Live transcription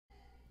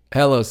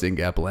Hello,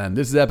 SYNGAP Land.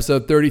 This is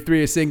episode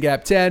 33 of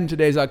SYNGAP 10.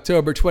 Today's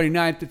October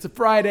 29th. It's a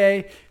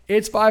Friday.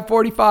 It's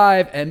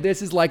 5:45, and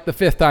this is like the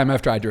fifth time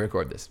I've tried to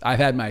record this. I've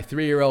had my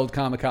 3-year-old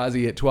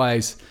kamikaze it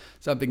twice.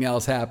 Something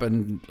else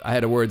happened. I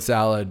had a word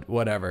salad,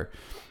 whatever.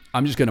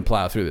 I'm just going to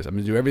plow through this. I'm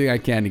going to do everything I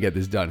can to get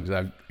this done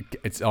because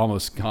it's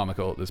almost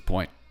comical at this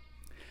point.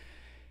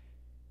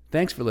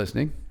 Thanks for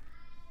listening.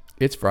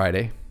 It's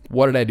Friday.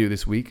 What did I do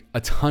this week?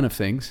 A ton of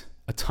things.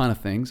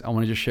 I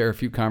want to just share a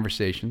few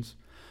conversations.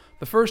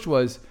 The first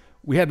was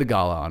we had the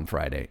gala on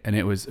Friday, and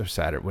it was, or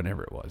Saturday,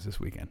 whenever it was this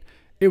weekend.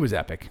 It was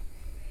epic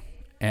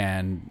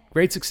and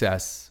great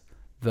success.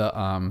 The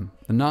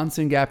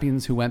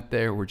non-Syngapians who went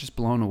there were just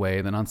blown away.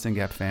 The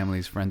non-Syngap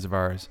families, friends of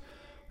ours,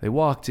 they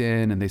walked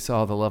in and they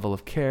saw the level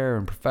of care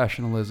and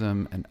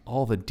professionalism and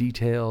all the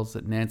details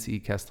that Nancy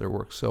Kessler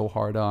worked so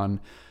hard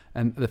on.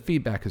 And the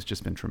feedback has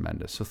just been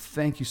tremendous. So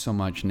thank you so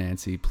much,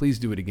 Nancy. Please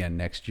do it again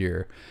next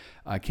year.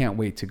 I can't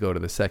wait to go to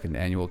the second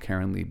annual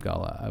Karen Lieb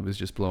Gala. I was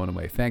just blown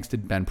away. Thanks to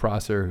Ben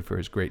Prosser for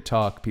his great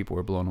talk. People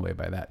were blown away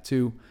by that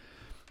too,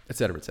 et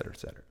cetera, et cetera, et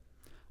cetera.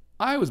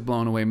 I was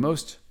blown away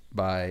most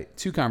by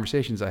two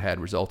conversations I had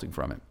resulting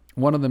from it.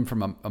 One of them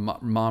from a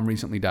mom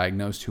recently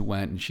diagnosed who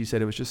went, and she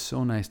said it was just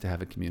so nice to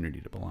have a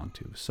community to belong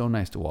to. So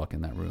nice to walk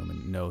in that room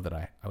and know that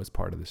I was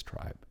part of this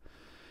tribe.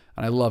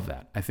 And I love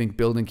that. I think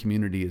building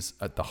community is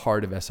at the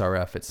heart of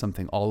SRF. It's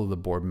something all of the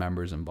board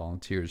members and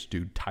volunteers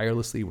do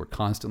tirelessly. We're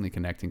constantly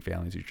connecting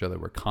families to each other.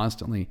 We're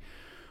constantly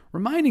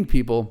reminding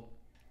people,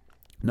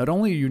 not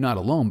only are you not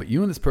alone, but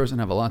you and this person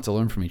have a lot to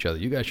learn from each other.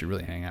 You guys should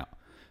really hang out.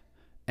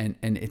 And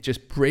it's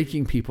just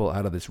breaking people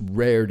out of this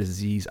rare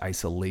disease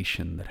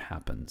isolation that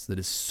happens that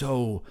is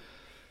so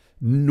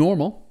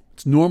normal.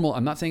 It's normal.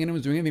 I'm not saying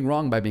anyone's doing anything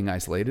wrong by being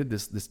isolated.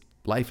 This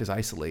life is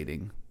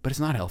isolating, but it's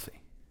not healthy.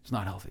 It's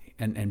not healthy.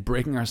 And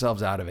breaking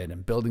ourselves out of it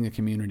and building a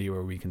community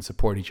where we can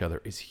support each other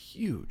is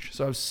huge.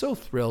 So I was so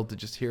thrilled to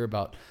just hear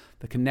about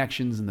the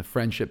connections and the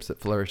friendships that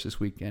flourished this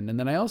weekend. And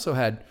then I also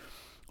had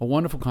a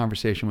wonderful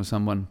conversation with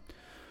someone.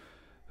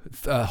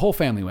 The whole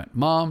family went.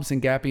 Mom,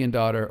 Syngapian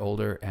daughter,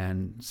 older,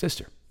 and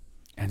sister.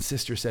 And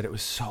sister said it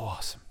was so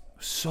awesome. It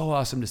was so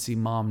awesome to see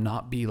mom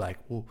not be like,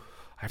 well,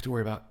 I have to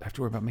worry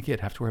about my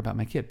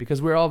kid.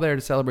 Because we're all there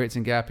to celebrate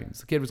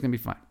Syngapians. The kid was going to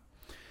be fine.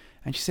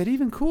 And she said,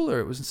 even cooler,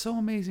 it was so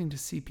amazing to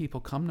see people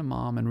come to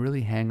mom and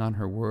really hang on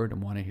her word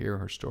and want to hear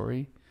her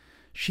story.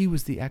 She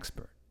was the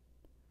expert.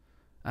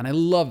 And I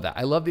love that.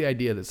 I love the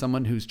idea that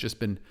someone who's just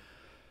been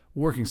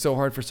working so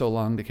hard for so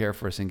long to care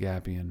for a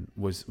Syngapian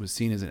was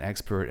seen as an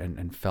expert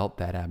and felt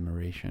that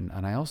admiration.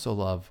 And I also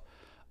love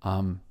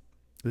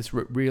this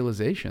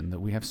realization that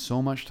we have so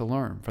much to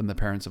learn from the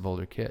parents of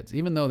older kids.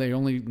 Even though they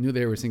only knew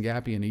they were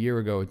Syngapian a year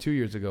ago or 2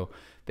 years ago,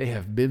 they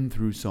have been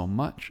through so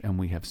much, and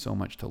we have so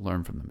much to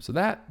learn from them. So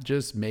that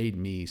just made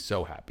me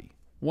so happy.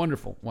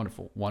 Wonderful,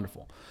 wonderful,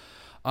 wonderful.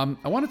 I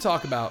want to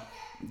talk about,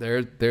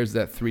 there's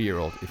that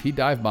 3-year-old. If he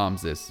dive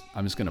bombs this,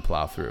 I'm just going to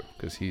plow through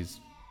because he's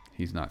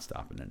not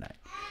stopping tonight.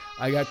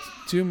 I got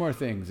two more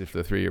things if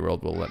the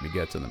 3-year-old will let me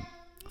get to them.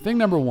 Thing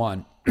number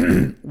one,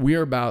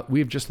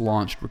 we've just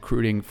launched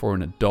recruiting for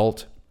an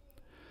adult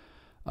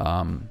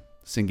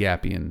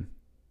Syngapian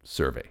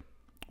survey.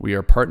 We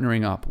are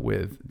partnering up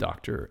with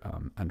Dr.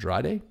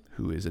 Andrade,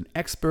 who is an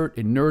expert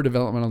in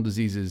neurodevelopmental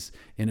diseases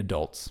in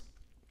adults.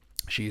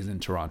 She is in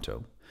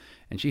Toronto,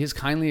 and she has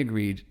kindly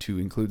agreed to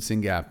include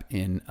SYNGAP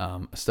in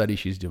a study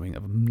she's doing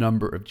of a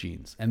number of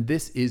genes. And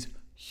this is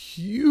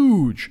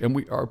huge, and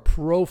we are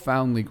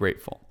profoundly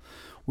grateful.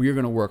 We are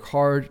going to work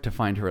hard to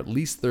find her at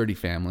least 30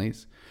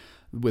 families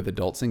with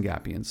adult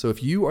Syngapians. So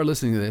if you are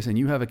listening to this and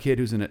you have a kid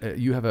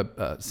you have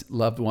a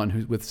loved one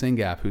who's with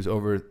SYNGAP who's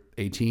over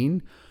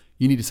 18,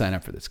 you need to sign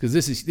up for this because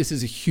this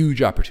is a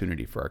huge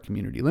opportunity for our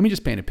community. Let me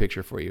just paint a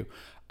picture for you.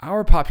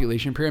 Our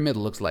population pyramid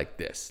looks like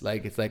this.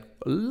 It's like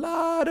a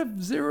lot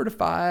of 0 to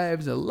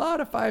 5s, a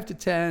lot of 5 to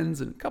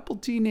 10s, and a couple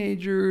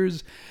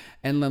teenagers,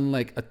 and then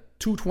like a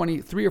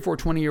 3 or 4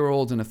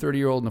 20-year-olds and a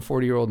 30-year-old and a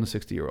 40-year-old and a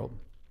 60-year-old.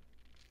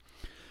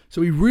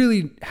 So we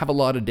really have a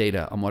lot of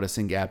data on what a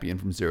Syngapian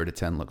from 0 to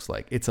 10 looks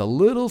like. It's a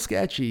little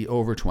sketchy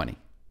over 20.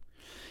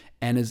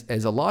 And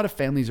as a lot of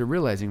families are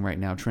realizing right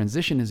now,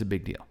 transition is a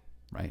big deal,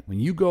 right? When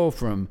you go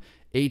from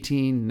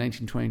 18,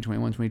 19, 20,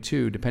 21,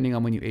 22, depending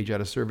on when you age out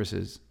of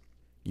services,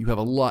 you have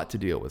a lot to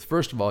deal with.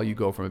 First of all, you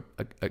go from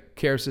a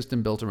care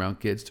system built around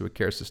kids to a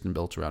care system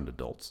built around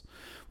adults,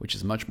 which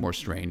is much more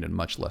strained and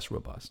much less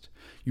robust.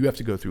 You have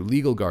to go through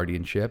legal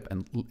guardianship,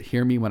 and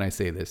hear me when I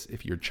say this.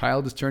 If your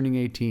child is turning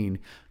 18,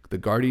 the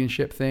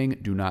guardianship thing,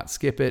 do not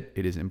skip it.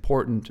 It is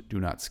important. Do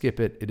not skip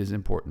it. It is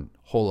important.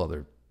 Whole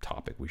other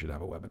topic. We should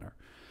have a webinar.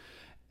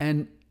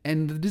 And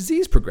the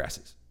disease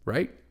progresses,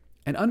 right?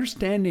 And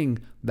understanding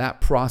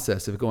that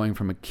process of going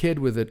from a kid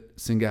with a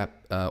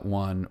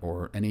SYNGAP1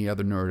 or any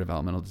other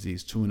neurodevelopmental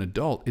disease to an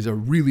adult is a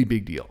really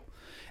big deal.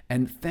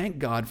 And thank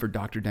God for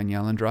Dr.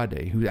 Danielle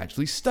Andrade, who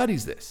actually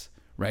studies this,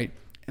 right?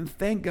 And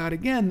thank God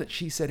again that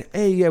she said,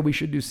 hey, yeah, we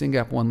should do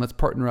SYNGAP1. Let's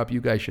partner up.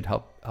 You guys should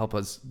help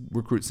us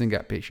recruit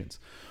SYNGAP patients.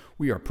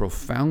 We are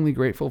profoundly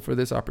grateful for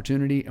this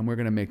opportunity, and we're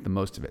going to make the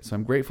most of it. So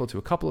I'm grateful to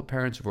a couple of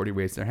parents who've already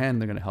raised their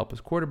hand. They're going to help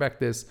us quarterback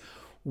this.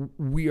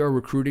 We are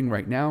recruiting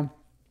right now.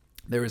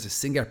 There is a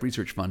SYNGAP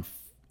Research Fund,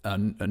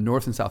 a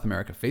North and South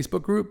America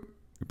Facebook group.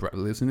 You're probably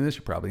listening to this.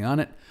 You're probably on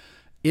it.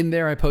 In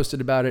there, I posted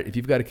about it. If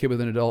you've got a kid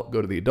with an adult,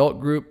 go to the adult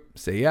group,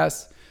 say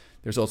yes.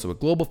 There's also a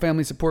global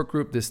family support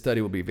group. This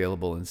study will be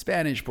available in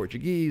Spanish,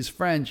 Portuguese,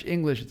 French,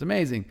 English. It's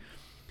amazing.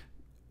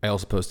 I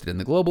also posted in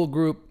the global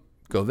group.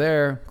 Go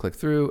there, click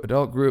through,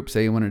 adult group,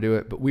 say you want to do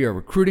it. But we are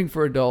recruiting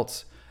for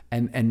adults.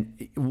 And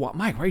Mike,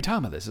 why are you talking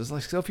about this? It's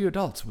like so few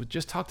adults. We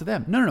just talk to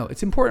them. No.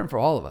 It's important for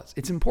all of us.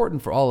 It's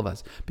important for all of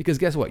us. Because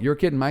guess what? Your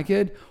kid and my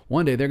kid,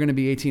 one day they're going to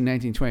be 18,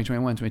 19, 20,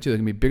 21, 22. They're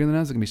going to be bigger than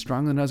us. They're going to be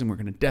stronger than us. And we're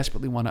going to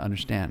desperately want to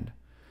understand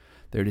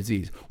their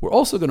disease. We're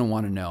also going to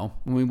want to know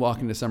when we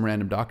walk into some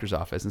random doctor's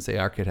office and say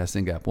our kid has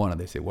SYNGAP1, and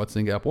they say, what's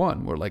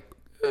SYNGAP1? We're like,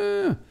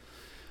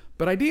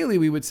 But ideally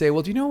we would say,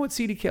 well, do you know what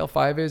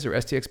CDKL5 is, or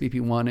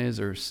STXBP1 is,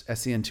 or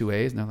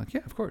SCN2A is? And they're like,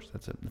 yeah, of course.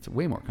 That's a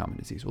way more common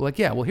disease. We're like,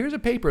 yeah, well, here's a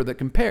paper that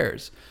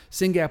compares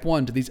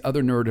SYNGAP1 to these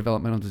other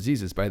neurodevelopmental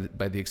diseases by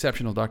the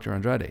exceptional Dr.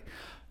 Andrade.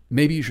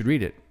 Maybe you should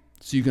read it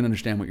so you can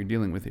understand what you're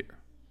dealing with here,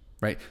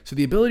 right? So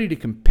the ability to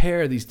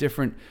compare these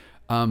different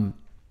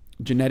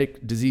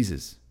genetic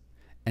diseases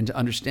and to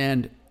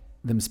understand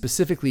them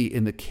specifically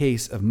in the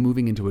case of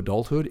moving into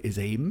adulthood is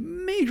a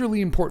majorly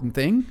important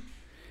thing.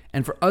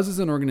 And for us as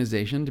an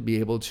organization to be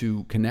able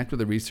to connect with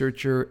a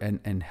researcher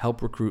and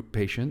help recruit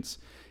patients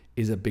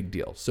is a big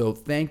deal. So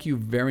thank you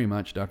very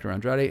much, Dr.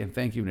 Andrade, and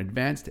thank you in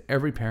advance to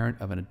every parent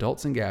of an adult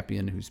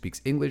Syngapian who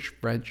speaks English,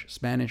 French,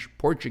 Spanish,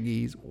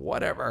 Portuguese,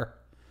 whatever.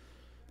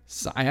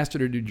 So I asked her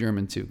to do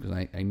German too,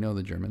 because I know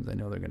the Germans. I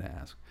know they're going to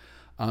ask.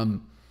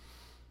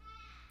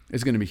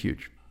 It's going to be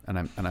huge.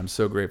 And I'm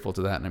so grateful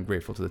to that, and I'm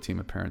grateful to the team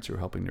of parents who are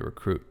helping to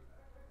recruit.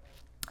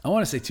 I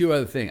want to say two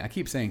other things. I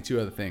keep saying two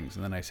other things,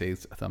 and then I say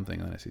something,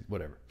 and then I say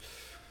whatever.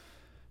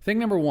 Thing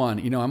number one,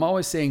 I'm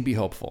always saying be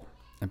hopeful.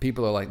 And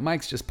people are like,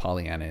 Mike's just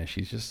Pollyanna-ish.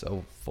 He's just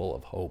so full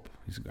of hope.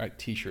 He's got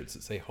T-shirts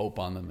that say hope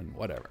on them and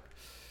whatever.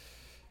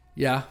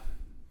 Yeah,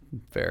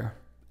 fair.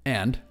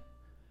 And,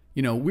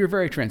 we're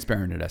very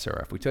transparent at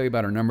SRF. We tell you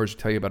about our numbers.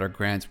 We tell you about our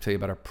grants. We tell you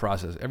about our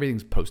process.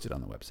 Everything's posted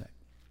on the website.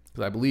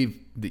 Because I believe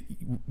that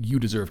you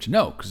deserve to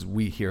know, because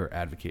we here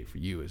advocate for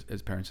you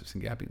as parents of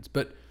Syngapians.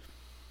 But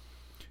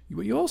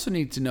what you also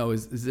need to know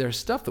is there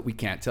stuff that we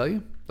can't tell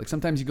you? Like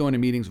sometimes you go into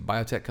meetings with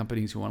biotech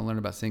companies who want to learn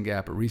about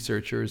SYNGAP, or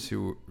researchers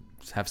who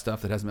have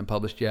stuff that hasn't been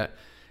published yet,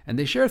 and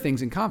they share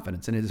things in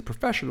confidence, and it is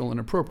professional and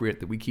appropriate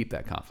that we keep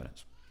that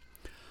confidence.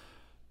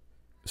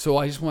 So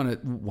I just want to,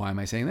 why am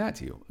I saying that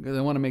to you? Because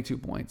I want to make 2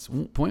 points.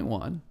 Point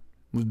one,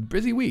 it was a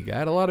busy week. I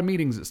had a lot of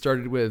meetings that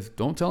started with,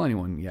 don't tell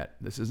anyone yet.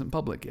 This isn't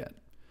public yet.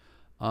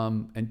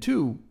 And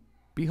two,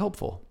 be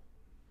hopeful.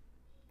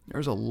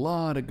 There's a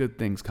lot of good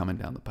things coming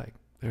down the pike.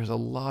 There's a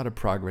lot of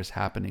progress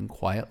happening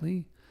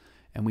quietly,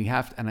 and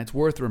it's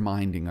worth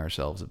reminding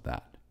ourselves of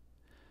that.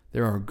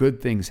 There are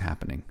good things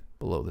happening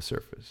below the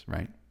surface,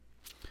 right?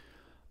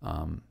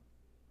 I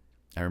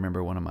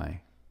remember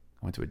I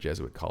went to a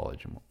Jesuit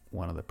college, and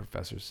one of the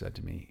professors said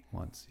to me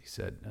once, he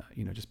said,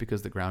 just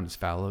because the ground is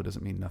fallow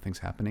doesn't mean nothing's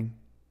happening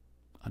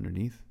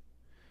underneath.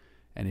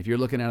 And if you're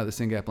looking out at the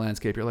SYNGAP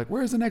landscape, you're like,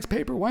 where's the next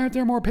paper? Why aren't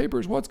there more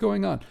papers? What's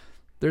going on?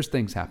 There's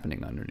things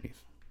happening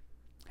underneath.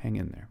 Hang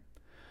in there.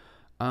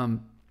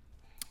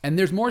 And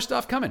there's more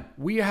stuff coming.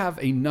 We have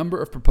a number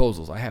of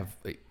proposals. I have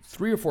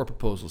 3 or 4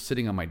 proposals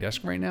sitting on my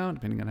desk right now,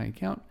 depending on how you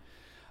count,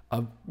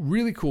 of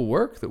really cool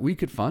work that we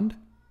could fund,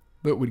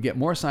 that would get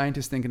more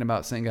scientists thinking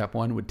about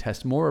SYNGAP1, would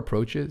test more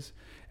approaches,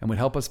 and would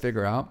help us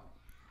figure out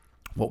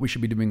what we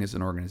should be doing as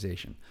an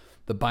organization.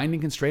 The binding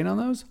constraint on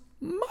those?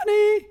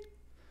 Money!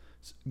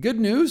 Good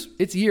news,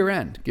 it's year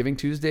end. Giving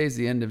Tuesday is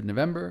the end of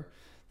November.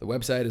 The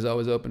website is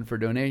always open for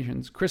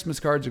donations. Christmas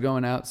cards are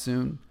going out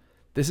soon.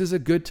 This is a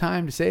good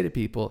time to say to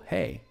people,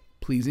 hey,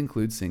 please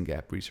include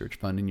SYNGAP Research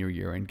Fund in your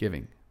year-end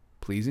giving.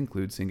 Please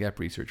include SYNGAP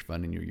Research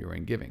Fund in your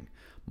year-end giving.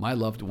 My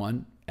loved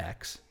one,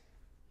 X,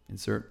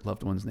 insert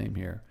loved one's name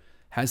here,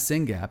 has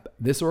SYNGAP.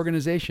 This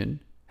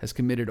organization has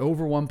committed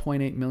over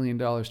 $1.8 million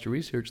to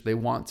research. They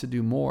want to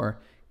do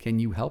more. Can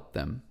you help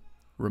them?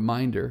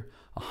 Reminder,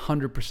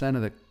 100%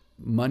 of the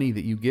money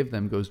that you give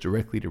them goes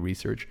directly to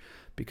research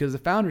because the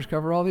founders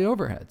cover all the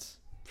overheads.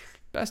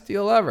 Best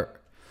deal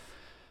ever.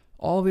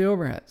 All the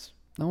overheads.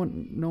 No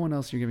one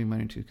else you're giving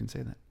money to can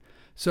say that.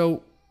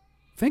 So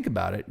think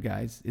about it,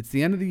 guys. It's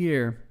the end of the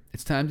year.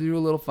 It's time to do a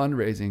little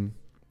fundraising.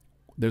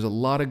 There's a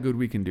lot of good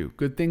we can do.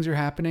 Good things are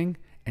happening,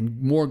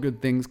 and more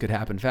good things could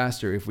happen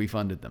faster if we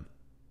funded them.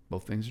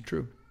 Both things are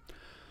true.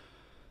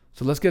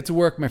 So let's get to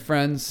work, my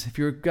friends. If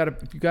you've got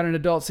an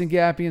adult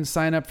Syngapian,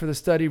 sign up for the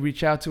study.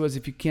 Reach out to us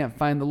if you can't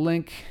find the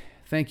link.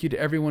 Thank you to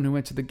everyone who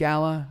went to the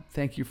gala.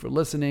 Thank you for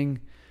listening.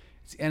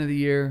 It's the end of the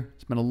year.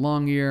 It's been a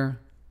long year.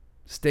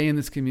 Stay in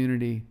this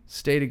community.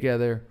 Stay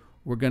together.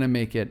 We're going to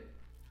make it.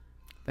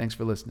 Thanks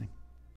for listening.